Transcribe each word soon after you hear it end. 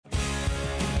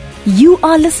You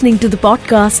are listening to the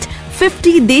podcast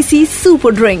 50 Desi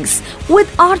Super Drinks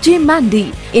with RJ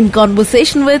Mandy in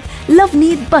conversation with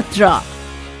Lavneet Batra.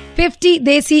 50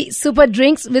 desi super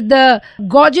drinks with the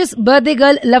gorgeous birthday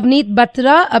girl Lovneet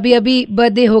Batra. अभी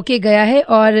birthday होके गया है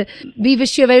और we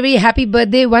wish you very happy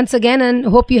birthday once again and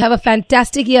hope you have a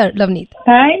fantastic year Lovneet.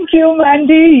 Thank you,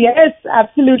 Mandy. Yes,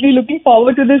 absolutely looking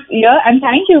forward to this year and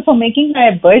thank you for making my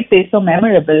birthday so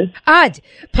memorable. आज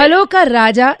फलों का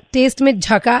राजा, test में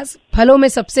झकास, फलों में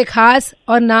सबसे खास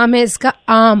और नाम है इसका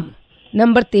आम.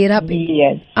 नंबर 13 पे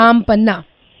Yes. आम पन्ना.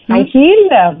 I feel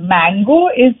mango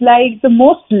is like the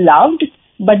most loved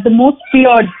but the most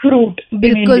feared fruit in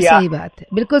बिल्कुल India. सही बात है,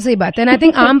 बिल्कुल सही बात है. And I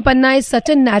think aam panna is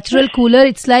such a natural cooler.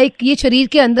 It's like ये शरीर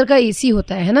के अंदर का एसी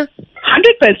होता है ना.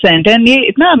 100% एंड ये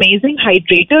इतना अमेजिंग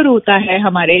हाइड्रेटर होता है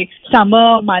हमारे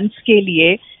समर मंथ्स के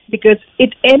लिए because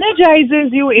it energizes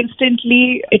you instantly.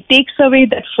 It takes away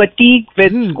that fatigue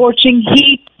with scorching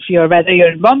heat. Whether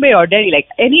you're in Bombay or Delhi, like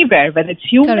anywhere, whether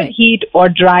it's humid Correct. heat or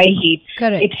dry heat,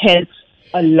 Correct. it helps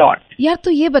a lot. यार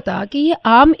तो ये बता कि ये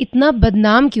आम इतना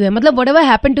बदनाम क्यों है. मतलब whatever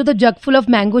happened to the jug full of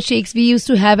mango shakes we used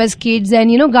to have as kids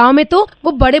and you know गांव में तो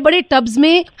वो बड़े बड़े टब्स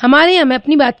में, हमारे यहाँ मैं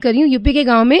अपनी बात कर रही हूँ यूपी के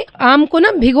गांव में, आम को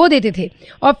ना भिगो देते थे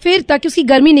और फिर ताकि उसकी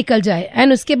गर्मी निकल जाए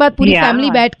एंड उसके बाद पूरी फैमिली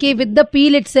बैठ के विद द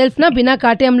पील इटसेल्फ ना बिना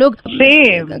काटे हम लोग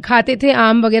खाते थे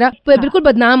आम वगैरह. बिल्कुल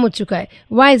बदनाम हो चुका है.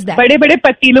 Why is that? बड़े बड़े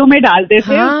पतीलों में डालते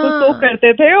थे, उसको सोक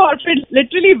करते थे और फिर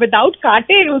लिटरली विदाउट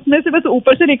काटे उसमें से बस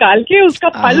ऊपर से निकाल के उसका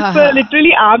पल्प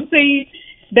लिटरली आम से ही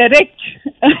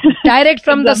direct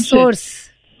from the source.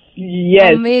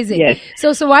 Yes. Amazing. Yes.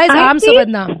 So why is aam so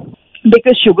badnaam?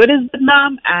 Because sugar is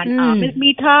badnaam and aam is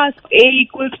meetha. A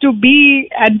equals to B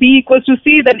and B equals to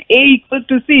C, then A equals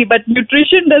to C. But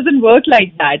nutrition doesn't work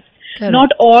like that. Correct.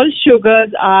 Not all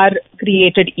sugars are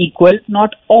created equal.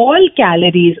 Not all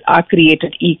calories are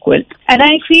created equal. And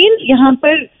I feel यहाँ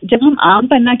पर जब हम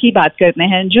आम पन्ना की बात करते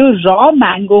हैं, जो raw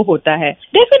mango होता है,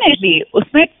 definitely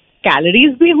उसमें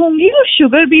कैलोरीज भी होंगी और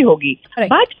शुगर भी होगी,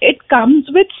 but it comes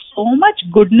with so much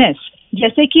goodness.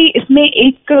 जैसे कि इसमें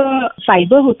एक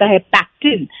फाइबर होता है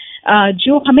पैक्टिन,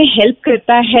 जो हमें हेल्प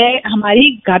करता है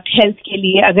हमारी गट हेल्थ के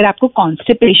लिए. अगर आपको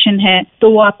कॉन्स्टिपेशन है तो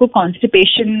वो आपको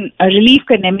कॉन्स्टिपेशन रिलीव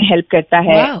करने में हेल्प करता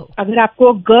है. अगर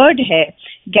आपको गर्ड है,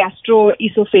 gastro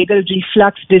oesophageal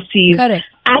reflux disease,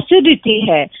 acidity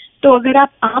है, तो अगर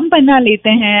आप आम पन्ना लेते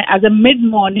हैं as a mid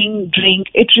morning drink,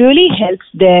 it really helps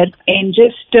there in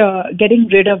just getting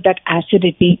rid of that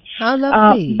acidity.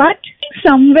 But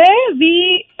somewhere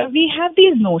we have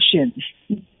these notions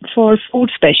for food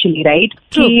specially, right,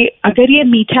 कि अगर ये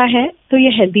मीठा है तो ये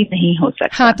हेल्दी नहीं हो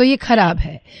सकता. हाँ, तो ये खराब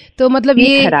है. तो मतलब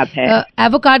ये खराब है.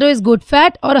 एवोकाडो इज गुड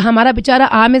फैट और हमारा बेचारा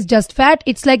आम is just fat.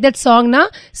 It's like that song ना,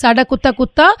 साडा कुत्ता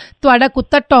कुत्ता त्वाडा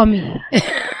कुत्ता Tommy.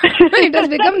 It has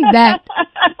become that.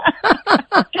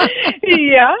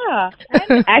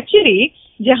 Actually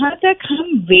जहाँ तक हम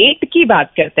वेट की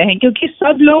बात करते हैं, क्योंकि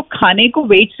सब लोग खाने को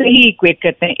वेट से ही इक्वेट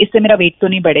करते हैं, इससे मेरा वेट तो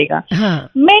नहीं बढ़ेगा.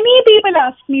 Many people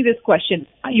ask me this question.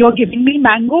 You are giving me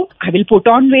mango, I will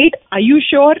put on weight. Are you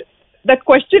sure? That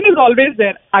question is always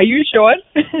there. Are you sure?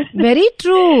 Very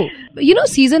true. You know,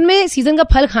 season का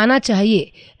फल खाना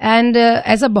चाहिए. And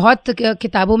ऐसा बहुत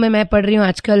किताबों में मैं पढ़ रही हूँ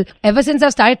आजकल. Ever since I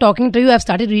started talking to you, I have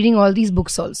started reading all these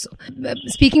books also.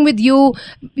 Speaking with you,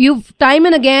 you time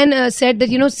and again said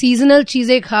that you know seasonal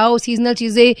चीजें खाओ, सीजनल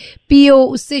चीजें पियो,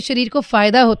 उससे शरीर को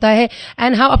फायदा होता है.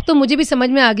 एंड हाँ, अब तो मुझे भी समझ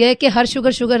में आ गया है कि हर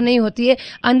शुगर नहीं होती है,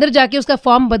 अंदर जाके उसका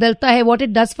फॉर्म बदलता है, what it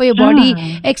does for your body,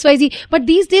 XYZ. But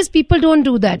these days people don't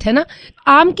do that, है ना.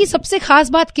 आम की सबसे खास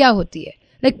बात क्या होती है?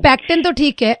 लाइक पैक्टिन तो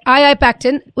ठीक है, आई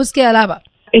पैक्टिन, उसके अलावा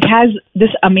it has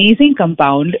this amazing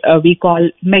compound we call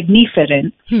magniferin.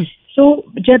 So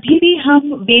जब भी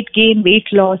हम weight gain,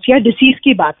 weight loss या disease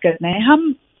की बात करते हैं,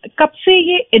 हम कब से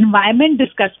ये environment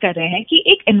डिस्कस कर रहे हैं कि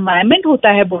एक environment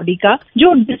होता है बॉडी का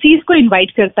जो disease को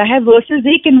invite करता है versus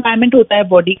एक environment होता है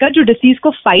बॉडी का जो disease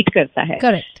को fight करता है.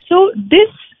 Correct. So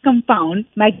this compound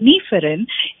magniferin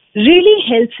really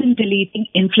helps in deleting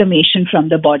inflammation from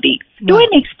the body to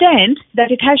an extent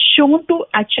that it has shown to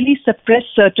actually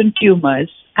suppress certain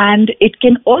tumors. And it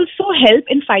can also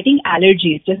help in fighting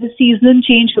allergies. जैसे season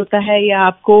change होता है या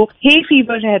आपको hay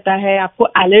fever रहता है, आपको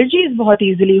allergies बहुत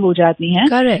easily हो जाती हैं.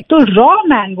 Correct. तो raw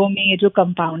mango में ये जो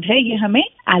compound है, ये हमें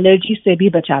allergies से भी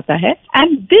बचाता है.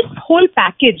 And this whole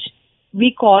package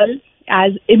we call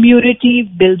as immunity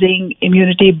building,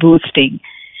 immunity boosting.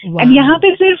 And यहाँ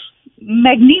पे सिर्फ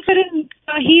मैग्नीफेरिन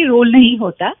का ही रोल नहीं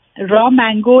होता. Raw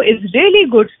mango is really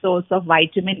good source of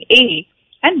vitamin A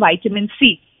and vitamin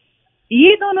C.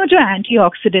 ये दोनों जो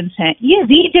एंटीऑक्सीडेंट्स हैं, ये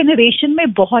रीजेनरेशन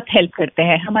में बहुत हेल्प करते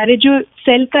हैं, हमारे जो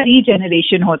सेल का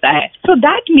रीजेनरेशन होता है. सो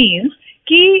दैट मीन्स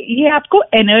कि ये आपको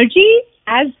एनर्जी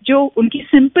एज जो उनकी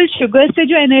सिंपल शुगर से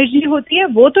जो एनर्जी होती है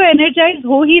वो तो एनर्जाइज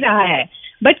हो ही रहा है,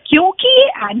 बट क्योंकि ये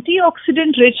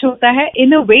एंटीऑक्सीडेंट रिच होता है,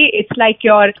 in a way it's like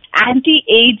your anti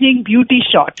ageing beauty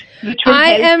shot. I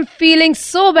am feeling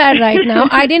so bad right now.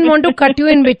 I didn't want to cut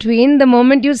you in between. The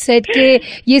moment you said कि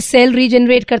ये cell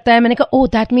regenerate करता है, मैंने कहा oh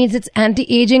that means it's anti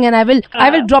aging and I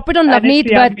will drop it on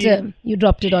Lavneet, but you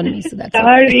dropped it on me, so that's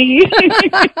sorry.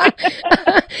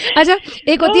 अच्छा,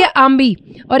 एक होती है आम्बी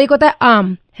और एक होता है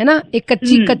आम, है ना, एक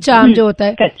कच्चा आम जो होता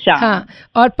है, कच्चा, हाँ,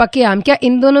 और पके आम. क्या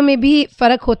इन दोनों में भी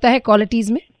फर्क होता है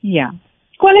क्वालिटीज में? या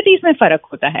क्वालिटीज में फर्क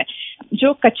होता है.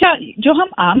 जो कच्चा जो हम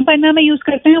आम पन्ना में यूज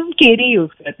करते हैं, हम केरी यूज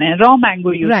करते हैं, रॉ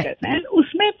मैंगो यूज करते हैं,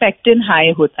 उसमें पेक्टिन हाई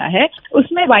होता है,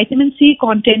 उसमें विटामिन सी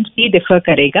कंटेंट भी डिफर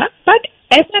करेगा. बट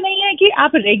ऐसा नहीं है कि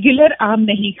आप रेगुलर आम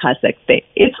नहीं खा सकते.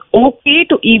 It's okay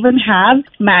to even have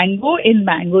mango in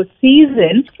mango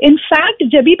season. In fact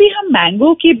जब भी हम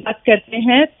मैंगो की बात करते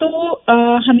हैं तो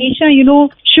हमेशा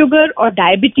शुगर और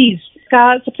डायबिटीज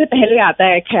का सबसे पहले आता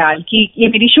है ख्याल कि ये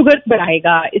मेरी शुगर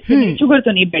बढ़ाएगा, इससे मेरी शुगर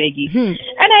तो नहीं बढ़ेगी.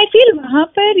 एंड आई फील वहां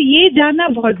पर ये जानना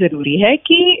बहुत जरूरी है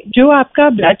कि जो आपका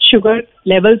ब्लड शुगर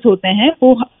लेवल्स होते हैं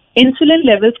वो इंसुलिन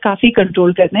लेवल्स काफी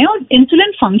कंट्रोल करते हैं, और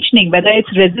insulin functioning whether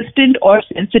it's resistant और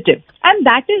sensitive, and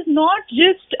that is not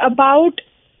just about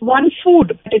one food,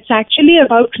 but it's actually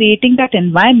about creating that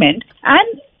environment,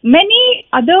 and many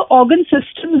other organ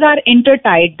systems are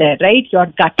intertied there, right? Your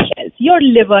gut health, your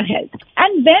liver health,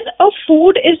 and when a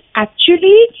food is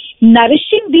actually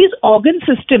nourishing these organ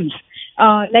systems,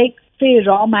 like say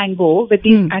raw mango with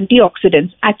these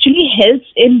antioxidants actually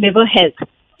helps in liver health.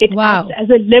 It acts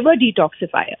as a liver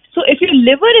detoxifier. So if your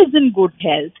liver is in good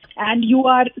health and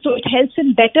so it helps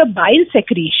in better bile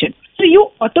secretion. So you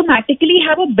automatically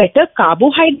have a better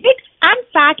carbohydrate and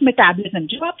fat metabolism.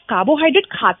 जो आप carbohydrate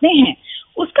खाते हैं,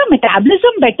 उसका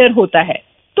metabolism better होता है.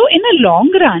 So in a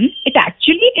long run, it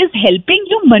actually is helping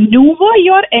you maneuver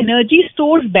your energy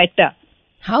stores better.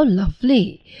 How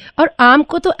lovely. और आम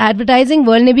को तो एडवर्टाइजिंग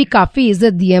वर्ल्ड ने भी काफी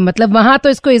इज्जत दी है, मतलब वहां तो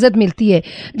इसको इज्जत मिलती है.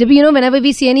 जब whenever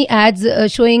we see any ads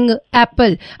showing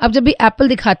apple, अब जब भी एप्पल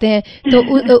दिखाते हैं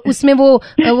तो उसमें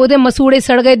वो दे मसूड़े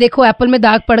सड़ गए, देखो एप्पल में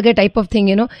दाग पड़ गए type of thing,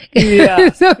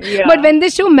 but when they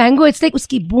show mango it's like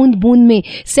उसकी बूंद बूंद में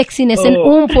सेक्सीनेस एंड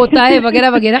oomph होता है वगैरह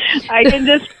वगैरह. I can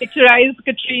just picturize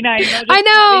Katrina.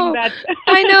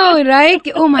 I know,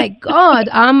 right? Oh my God,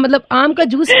 आम का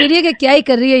जूस पी रही है कि क्या ही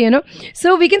कर रही है,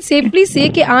 So we can safely say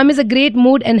कि आम is a great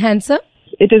mood enhancer.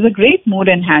 It is a great mood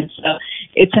enhancer.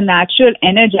 It's a natural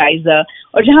energizer.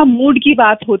 और जहाँ mood की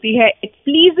बात होती है, it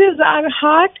pleases our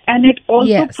heart and it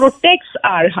also protects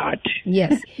our heart.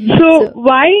 Yes. So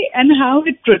why and how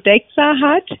it protects our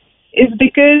heart is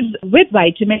because with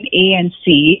vitamin A and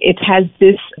C, it has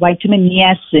this vitamin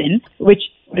niacin, which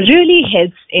really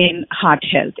helps in heart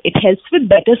health. It helps with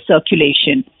better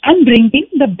circulation and bringing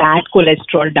the bad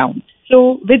cholesterol down. So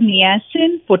with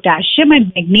niacin, potassium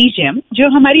and magnesium, जो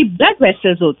हमारी blood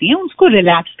vessels होती हैं उसको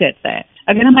relax करता है.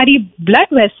 अगर हमारी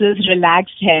blood vessels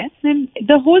relaxed है, then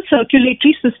the whole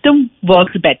circulatory system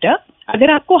works better.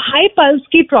 अगर आपको high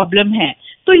pulse की problem है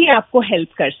तो ये आपको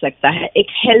help कर सकता है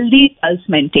एक healthy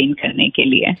pulse maintain करने के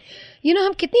लिए.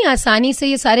 हम कितनी आसानी से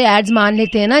ये सारे एड्स मान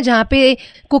लेते हैं ना, जहाँ पे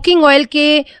कुकिंग ऑयल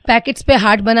के पैकेट्स पे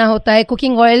हार्ट बना होता है.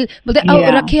 कुकिंग ऑयल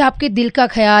बोलते रखे आपके दिल का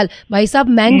ख्याल. भाई साहब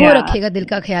मैंगो रखेगा दिल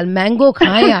का ख्याल. मैंगो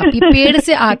खाएं आप, ये पेड़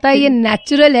से आता है, ये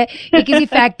नेचुरल है, ये किसी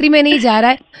फैक्ट्री में नहीं जा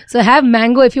रहा है. So have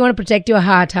mango if you want to protect your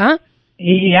heart. हाँ,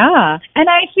 Yeah, and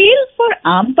I feel for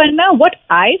Aam Panna, what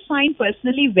I find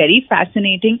personally very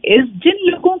fascinating is जिन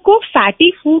लोगों को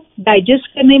fatty food digest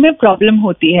करने में problem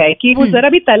होती है कि वो जरा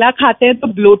भी तला खाते हैं तो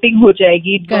bloating हो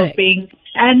जाएगी, burping,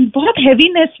 and बहुत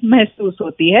heaviness महसूस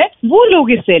होती है, वो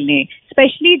लोग इसे लें.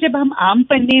 Especially जब हम आम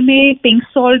पन्ने में pink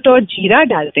salt और जीरा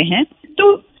डालते हैं,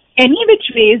 तो any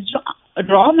which ways जो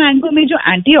रॉ मैंगो में जो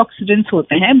एंटीऑक्सीडेंट्स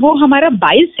होते हैं वो हमारा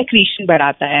बाइल सेक्रीशन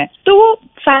बढ़ाता है, तो वो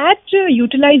फैट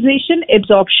यूटिलाइजेशन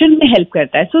एब्जॉर्प्शन में हेल्प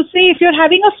करता है. So say if you are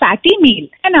having a fatty meal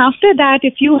and after that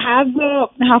if you have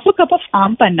half a cup of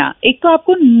aam panna, एक तो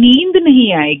आपको नींद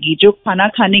नहीं आएगी जो खाना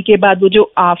खाने के बाद, वो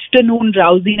जो आफ्टरनून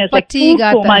ड्राउजीनेस, फूड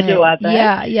कोमा जो आता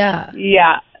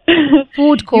है.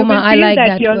 Food coma, I like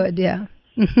that word. या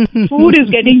food is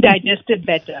getting digested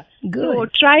better. Good. So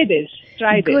try this.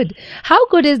 Good. How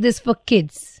good is this for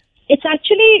kids?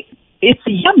 It's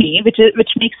yummy,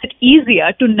 which makes it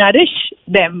easier to nourish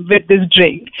them with this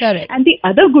drink. Correct. And the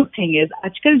other good thing is,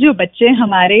 आजकल जो बच्चे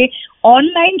हमारे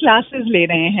online classes ले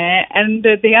रहे हैं and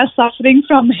they are suffering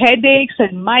from headaches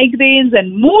and migraines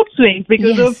and mood swings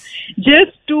because of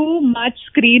just too much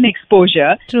screen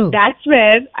exposure. True. That's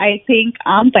where I think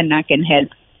Aam Panna can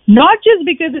help. Not just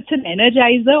because it's an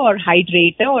energizer or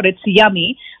hydrator or it's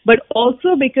yummy, but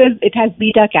also because it has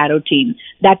beta carotene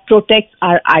that protects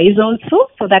our eyes also.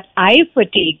 So that eye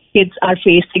fatigue kids are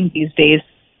facing these days,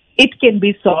 it can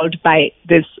be solved by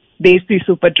this Desi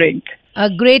super drink. A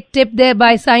great tip there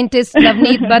by scientist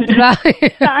Lavneet Batra.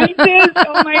 Scientist,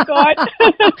 oh my God.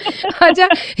 अच्छा,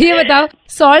 ये बताओ,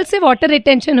 salt से water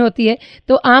retention होती है,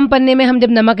 तो आम पन्ने में हम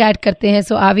जब नमक ऐड करते हैं,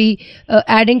 so are we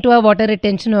adding to our water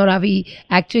retention or are we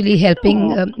actually helping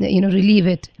relieve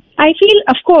it? I feel,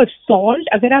 of course, salt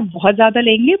अगर आप बहुत ज्यादा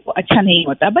लेंगे वो अच्छा नहीं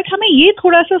होता, बट हमें ये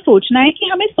थोड़ा सा सोचना है कि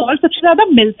हमें सॉल्ट सबसे ज्यादा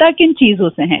मिलता किन चीजों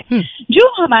से है. जो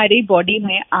हमारी बॉडी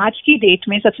में आज की डेट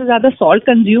में सबसे ज्यादा सॉल्ट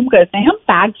कंज्यूम करते हैं हम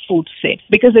पैक्ड फूड से,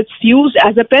 because it's used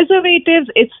as a preservative,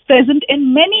 it's present in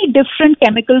many different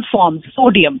chemical forms,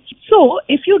 sodium. So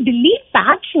if you delete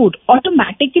packed food,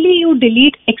 automatically you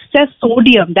delete excess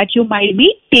sodium that you might be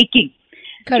taking.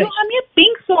 जो हम ये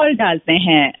pink salt डालते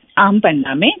हैं आम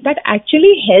पन्ना में, that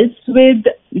actually helps with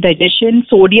digestion.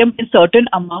 Sodium in certain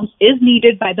amounts is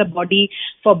needed by the body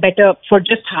for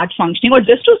just heart functioning or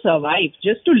just to survive,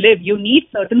 just to live. You need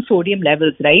certain sodium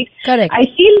levels, right? Correct. I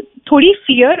feel थोड़ी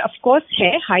fear, of course,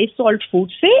 है high salt food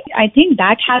से. I think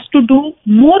that has to do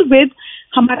more with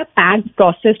हमारा packed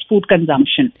processed food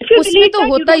consumption. उसमें तो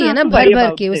होता ही है ना भर भर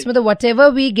के, उसमें तो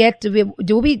व्हाटएवर वी गेट,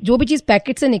 जो भी चीज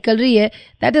पैकेट से निकल रही है,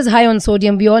 that is high on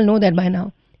sodium. We all know that by now,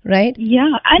 right?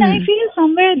 Yeah, and I feel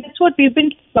somewhere that's what we've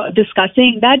been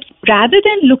discussing, that rather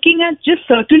than looking at just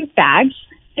certain tags,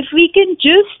 if we can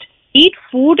just eat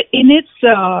food in its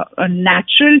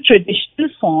natural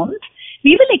traditional forms,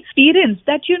 we will experience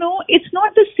that, it's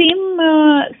not the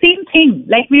same thing.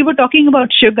 Like we were talking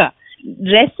about sugar.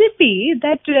 Recipe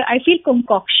that I feel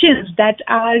concoctions that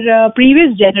our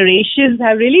previous generations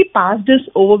have really passed us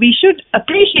over, we should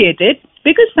appreciate it,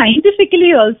 because scientifically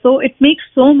also it makes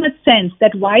so much sense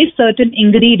that why certain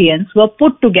ingredients were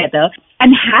put together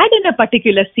and had in a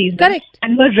particular season. Correct.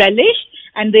 And were relished,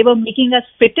 and they were making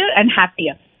us fitter and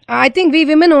happier. I think we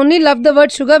women only love the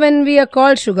word sugar when we are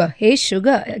called sugar. Hey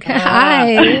sugar.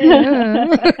 Hi.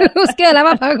 उसके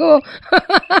अलावा भागो.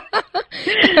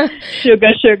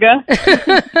 Sugar.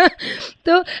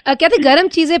 तो कहते गरम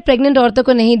चीजें pregnant औरतों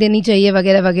को नहीं देनी चाहिए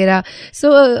वगैरह वगैरह.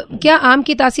 सो क्या आम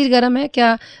की तासीर गरम है?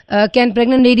 क्या can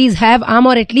pregnant ladies have aam,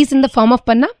 और at least in the form of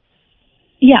panna?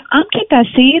 Yeah, आम की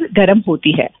तासीर गर्म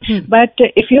होती है, but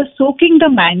if you're soaking the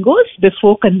mangoes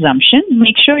before consumption,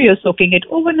 make sure you're soaking it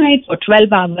overnight for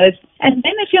 12 hours. And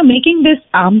then if you're making this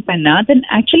aam panna, then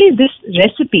actually this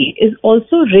recipe is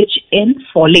also rich in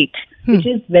folate, which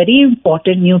is very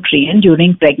important nutrient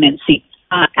during pregnancy.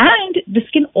 And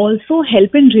this can also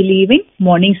help in relieving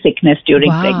morning sickness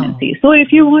during pregnancy. So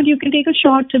if you want, you can take a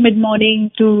shot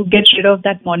mid-morning to get rid of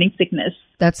that morning sickness.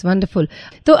 That's wonderful.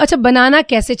 तो अच्छा, बनाना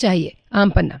कैसे चाहिए आम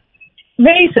पन्ना?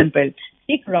 Very simple.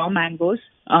 Take raw mangoes.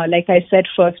 Like I said,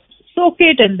 first soak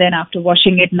it, and then after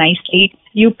washing it nicely,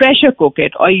 you pressure cook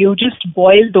it, or you just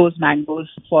boil those mangoes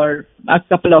for a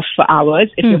couple of hours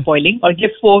if you're boiling, or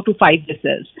give 4 to 5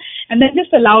 whistles, and then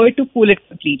just allow it to cool it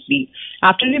completely.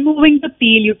 After removing the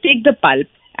peel, you take the pulp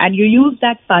and you use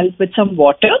that pulp with some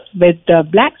water, with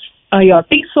your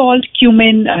pink salt,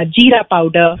 cumin, jeera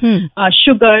powder,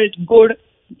 sugar, gur,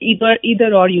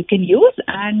 either or you can use,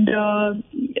 and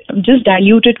just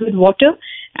dilute it with water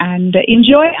and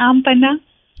enjoy aam panna.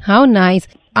 How nice.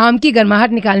 आम की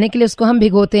गर्माहट निकालने के लिए उसको हम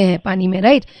भिगोते हैं पानी में,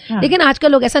 राइट? लेकिन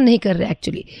आजकल लोग ऐसा नहीं कर रहे,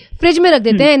 एक्चुअली फ्रिज में रख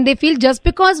देते हैं, and they feel just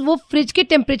because वो फ्रिज के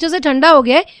टेम्परेचर से ठंडा हो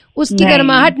गया है, उसकी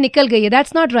गर्माहट निकल गई है.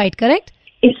 That's not right, correct?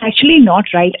 It's actually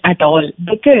not right at all,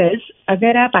 because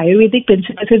अगर आप आयुर्वेदिक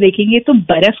प्रिंसिपल से देखेंगे तो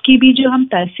बर्फ की भी जो हम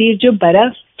तासीर, जो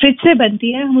बर्फ फ्रिज से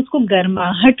बनती है, हम उसको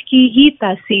गर्माहट की ही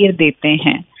तासीर देते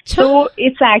हैं. So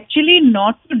it's actually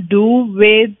not to do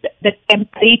with the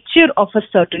temperature of a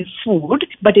certain food,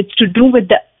 but it's to do with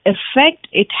the effect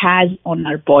it has on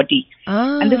our body.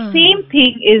 And the same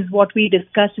thing is what we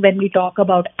discuss when we talk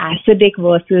about acidic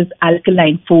versus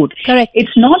alkaline food. Correct.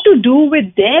 It's not to do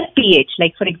with their pH.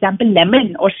 Like for example,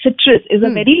 lemon or citrus is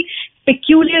a very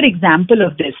peculiar example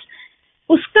of this.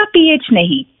 उसका pH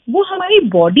नहीं, वो हमारी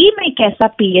body में कैसा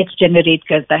pH generate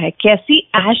करता है, कैसी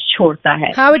ऐश छोड़ता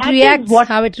है, how it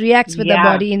reacts with the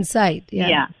body inside.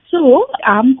 Yeah. So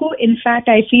आम को इनफैक्ट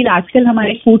आई फील आजकल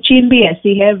हमारी फूड चेन भी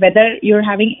ऐसी है, whether you are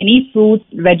having any fruit,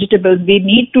 vegetables, we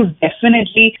need to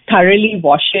definitely thoroughly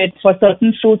wash it. For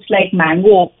certain fruits like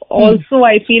mango, also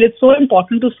I feel it's so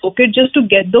important to soak it just to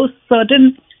get those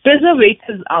certain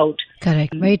preservatives out.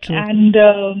 Correct, very true. And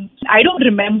I don't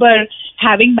remember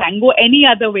having mango any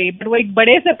other way, but वो एक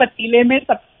बड़े से पतीले में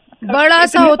सब बड़ा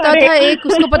सा होता था एक,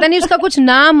 उसको पता नहीं उसका कुछ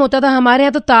नाम होता था, हमारे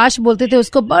यहाँ तो ताश बोलते थे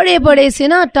उसको, बड़े बड़े से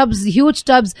ना टब्स, ह्यूज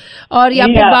टब्स, और या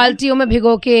फिर बाल्टियों में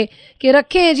भिगो के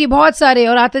रखे हैं जी बहुत सारे,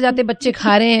 और आते जाते बच्चे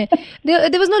खा रहे हैं.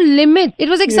 There was no limit, it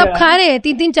was like सब खा रहे हैं,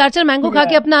 3-3 4-4 मैंगो खा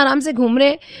के अपना आराम से घूम रहे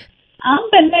हैं. आम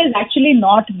पन्ना is actually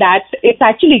not that, it's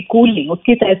actually cooling.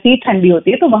 उसकी तहसीर ठंडी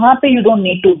होती है, तो वहाँ पे you don't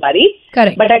need to worry.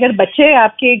 Correct. But अगर बच्चे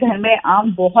आपके घर में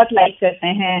आम बहुत लाइक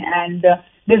करते हैं and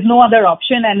there's no other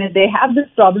option and if they have this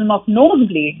problem of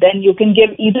nosebleed, then you can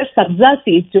give either sabza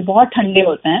seeds जो बहुत ठंडे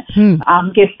होते हैं आम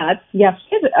के साथ, या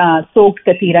फिर soaked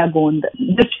कतीरा गोंद,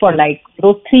 just for like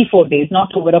those 3-4 days,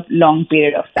 not over a long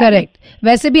period of time. Correct.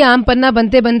 वैसे भी आम पन्ना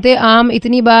बनते बनते आम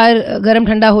इतनी बार गर्म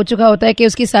ठंडा हो चुका होता है कि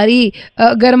उसकी सारी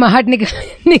गर्माहट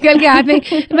निकल के हाथ में,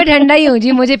 मैं ठंडा ही हूँ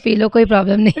जी, मुझे पी लो, कोई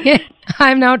प्रॉब्लम नहीं है, I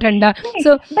am now ठंडा.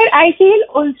 So, but I feel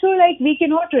also like we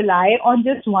cannot rely on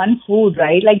just one food,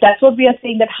 right? Like that's what we are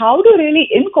saying, that how to really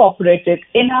incorporate it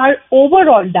in our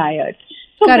overall diet.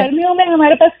 So गर्मियों में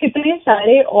हमारे पास कितने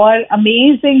सारे और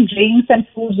amazing drinks and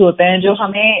foods होते हैं जो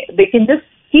हमें, they can just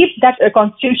keep that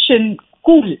constitution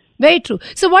cool. Very true.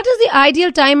 So what is the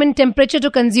ideal time and temperature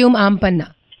to consume aam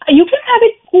panna? You can have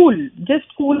it cool,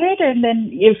 just cool it, and then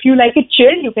if you like it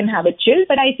chilled, you can have it chilled.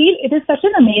 But I feel it is such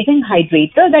an amazing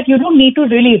hydrator that you don't need to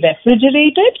really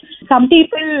refrigerate it. Some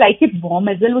people like it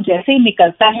warm as well, वो जैसे ही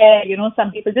निकलता है, you know,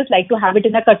 some people just like to have it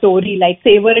in a katori, like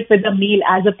savor it with a meal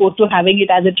as opposed to having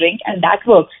it as a drink, and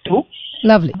that works too.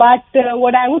 Lovely. But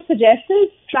what I would suggest is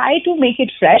try to make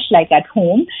it fresh, like at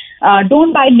home.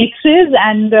 Don't buy mixes,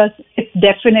 and it's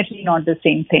definitely not the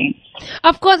same thing.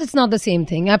 Of course, it's not the same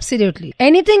thing. Absolutely.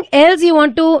 Anything else you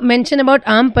want to mention about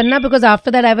aam panna? Because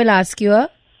after that, I will ask you a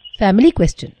family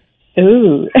question.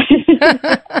 Ooh.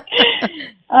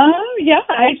 Yeah,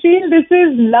 I feel this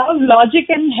is love, logic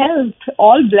and health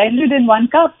all blended in one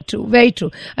cup. True, very true.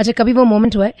 अच्छा, कभी वो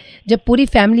moment हुआ है जब पूरी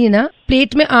family ना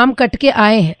plate में आम कट के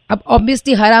आए हैं, अब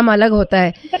ऑब्वियसली हर आम अलग होता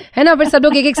है ना, फिर सब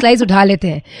लोग एक एक स्लाइस उठा लेते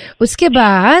हैं, उसके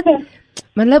बाद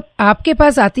मतलब आपके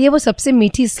पास आती है वो सबसे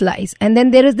मीठी slice, and then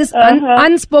there is this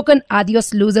unspoken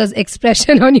adios losers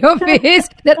expression on your face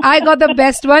that I got the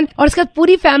best one, और उसके बाद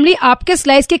पूरी फैमिली आपके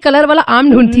स्लाइस के कलर वाला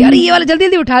आम ढूंढती है, अरे ये वाला जल्दी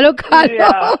जल्दी उठा लो, खा लो.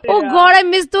 Oh god, I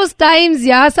miss those times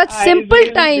यार, सच सिंपल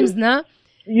टाइम्स ना.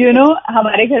 You know,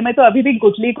 हमारे घर में तो अभी भी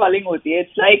गुटली कॉलिंग होती है.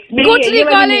 It's like gutli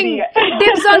calling,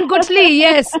 dibs on gutli,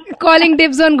 yes, calling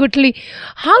dibs on gutli.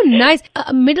 How nice.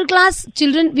 Middle class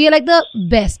children, we are like the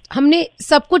best. हमने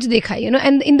सब कुछ देखा है, you know,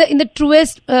 and in the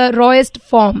truest, rawest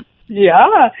form.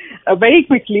 Yeah, very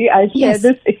quickly, I'll share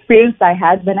this experience I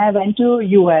had when I went to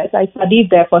US. I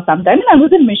studied there for some time, and I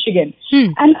was in Michigan.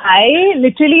 And I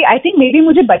literally, I think maybe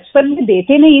मुझे बचपन में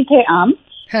देते नहीं थे आम.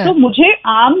 तो मुझे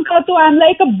आम का तो I am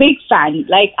like a big fan,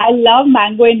 like I love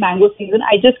mango in mango season,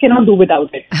 I just can not do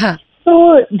without it. तो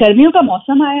गर्मियों का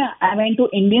मौसम आया, I went to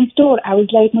Indian store, I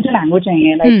was like मुझे मैंगो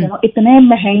चाहिए, लाइक यू नो इतने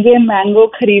महंगे mango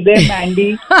खरीदे मैंडी,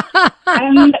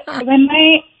 and when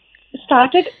I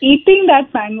started eating that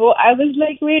mango, I was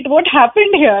like, wait, what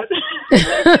happened here?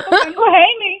 Mango है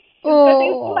ही नहीं,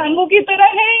 मैंगो की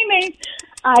तरह है ही नहीं.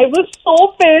 I was so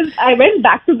pissed. I went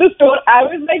back to the store. I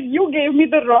was like, you gave me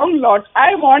the wrong lot. I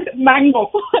want mango.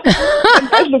 And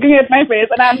I was looking at my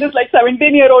face and I'm just like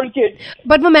 17-year-old kid.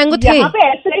 But वो mango थे. यहाँ पे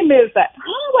ऐसे ही मिलता है.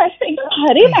 हाँ, वो ऐसे एकदम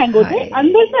हरे mango थे.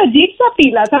 अंदर से अजीब सा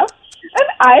पीला था.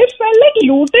 And I felt like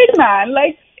looted, man.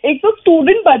 Like, एक तो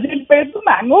स्टूडेंट बजट पे तो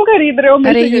मैंगो खरीद रहे हो.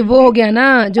 अरे ये वो हो गया ना,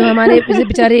 जो हमारे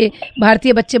बेचारे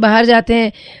भारतीय बच्चे बाहर जाते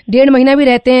हैं, 1.5 महीना भी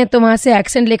रहते हैं तो वहां से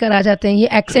एक्सेंट लेकर आ जाते हैं, ये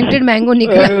एक्सेंटेड मैंगो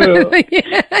निकला.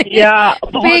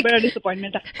 बहुत बड़ा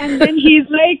डिसअपॉइंटमेंट था. And then he is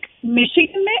like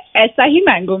Michigan में ऐसा ही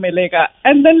मैंगो मिलेगा.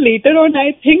 And then later on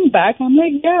I think back, I am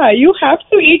like ya you have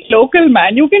to eat local,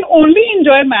 man. You can only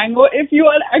enjoy mango if you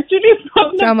are actually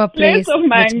from the place of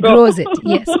mango which grows it.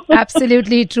 Yes,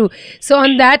 absolutely true. So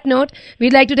on that note,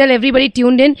 we'd like to tell everybody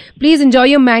tuned in, please enjoy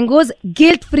your mangoes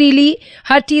guilt freely.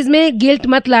 हर चीज में guilt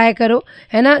मत लाया करो,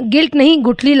 है ना, guilt नहीं,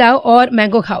 गुठली लाओ और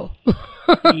मैंगो खाओ.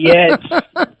 Yes.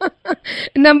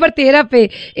 नंबर 13 पे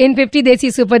in 50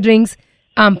 देसी सुपर ड्रिंक्स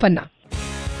आम पन्ना.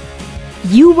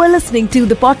 You were listening to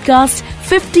the podcast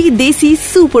 50 Desi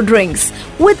Super Drinks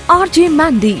with RJ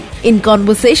Mandy in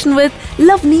conversation with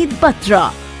Lavneet Batra.